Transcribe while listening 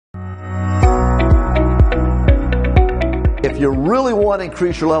you really want to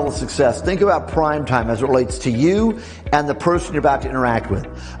increase your level of success, think about prime time as it relates to you and the person you're about to interact with.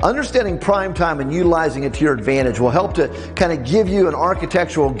 Understanding prime time and utilizing it to your advantage will help to kind of give you an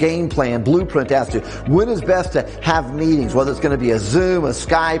architectural game plan, blueprint as to when is best to have meetings, whether it's going to be a Zoom, a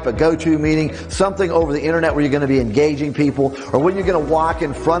Skype, a go-to meeting, something over the internet where you're going to be engaging people, or when you're going to walk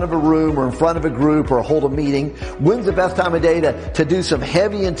in front of a room or in front of a group or hold a meeting. When's the best time of day to do some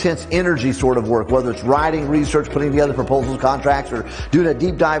heavy, intense energy sort of work, whether it's writing, research, putting together proposals, contracts, or doing a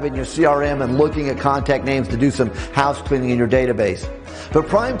deep dive in your CRM and looking at contact names to do some house cleaning in your database. But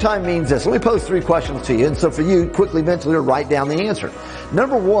prime time means this. Let me pose 3 questions to you, and so for you, quickly mentally write down the answer.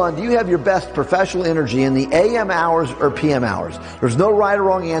 Number 1, do you have your best professional energy in the AM hours or PM hours? There's no right or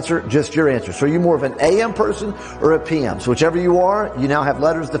wrong answer, just your answer. So are you more of an AM person or a PM? So whichever you are, you now have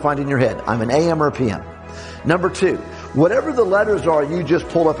letters defined in your head. I'm an AM or a PM. Number 2, whatever the letters are you just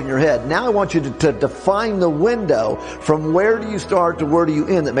pulled up in your head, now I want you to define the window from where do you start to where do you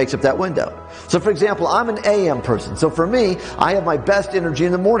end that makes up that window. So for example, I'm an AM person. So for me, I have my best energy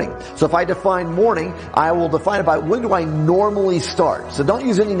in the morning. So if I define morning, I will define it by when do I normally start. So don't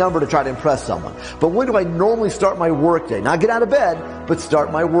use any number to try to impress someone. But when do I normally start my workday? Not get out of bed, but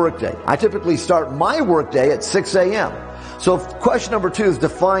start my workday. I typically start my workday at 6 a.m. So if question number 2 is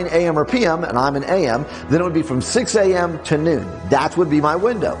define AM or PM, and I'm an AM, then it would be from 6 a.m. to noon. That would be my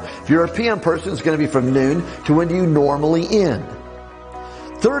window. If you're a PM person, it's going to be from noon to when do you normally end.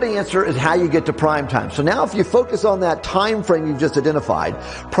 Third answer is how you get to prime time. So now if you focus on that time frame you've just identified,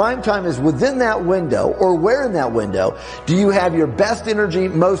 prime time is within that window, or where in that window do you have your best energy,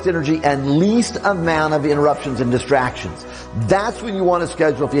 most energy, and least amount of interruptions and distractions. That's when you want to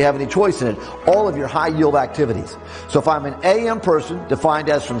schedule, if you have any choice in it, all of your high yield activities. So if I'm an AM person, defined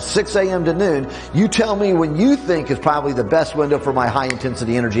as from 6 a.m. to noon, you tell me when you think is probably the best window for my high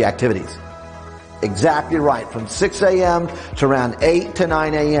intensity energy activities. Exactly right. From 6 a.m. to around 8 to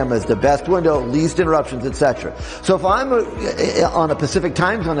 9 a.m. is the best window, least interruptions, etc. So if I'm on a Pacific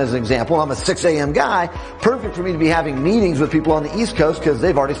time zone as an example, I'm a 6 a.m. guy, perfect for me to be having meetings with people on the East Coast because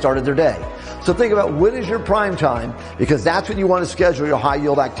they've already started their day. So think about when is your prime time, because that's when you want to schedule your high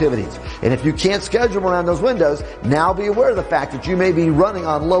yield activities. And if you can't schedule them around those windows, now be aware of the fact that you may be running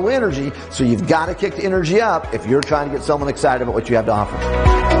on low energy, so you've got to kick the energy up if you're trying to get someone excited about what you have to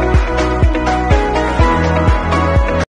offer.